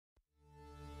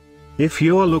If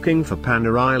you're looking for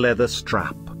Panerai leather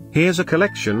strap, here's a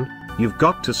collection you've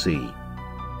got to see.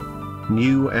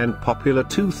 New and popular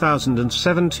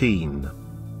 2017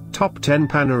 Top 10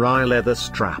 Panerai leather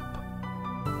strap.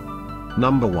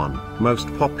 Number 1,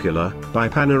 Most popular, by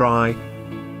Panerai.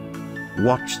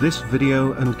 Watch this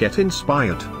video and get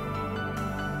inspired.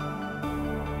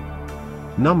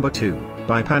 Number 2,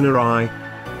 by Panerai.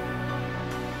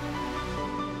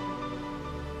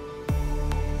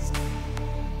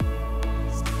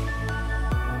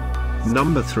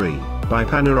 Number 3, by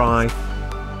Panerai.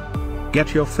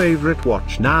 Get your favorite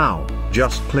watch now,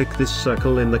 just click this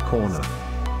circle in the corner.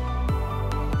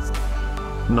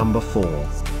 Number 4.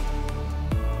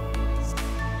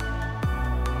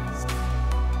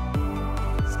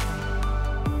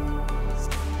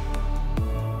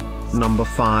 Number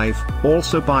 5,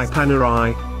 also by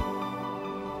Panerai.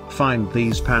 Find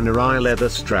these Panerai leather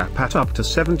strap at up to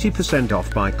 70%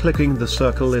 off by clicking the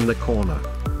circle in the corner.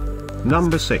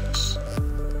 Number 6.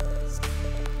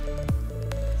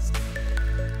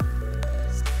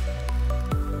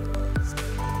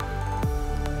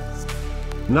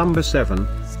 Number 7.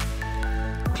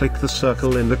 Click the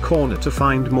circle in the corner to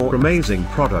find more amazing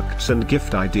products and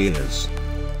gift ideas.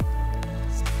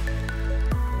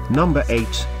 Number 8.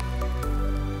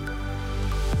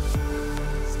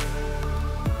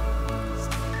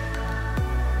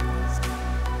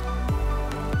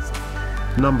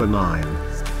 Number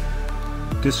 9.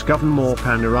 Discover more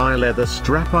Panerai leather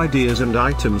strap ideas and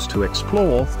items to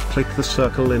explore, click the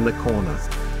circle in the corner.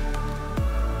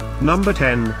 Number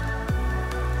 10.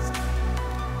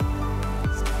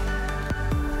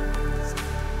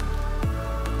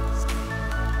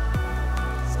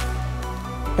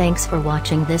 Thanks for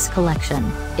watching this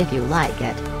collection. If you like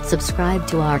it, subscribe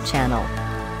to our channel.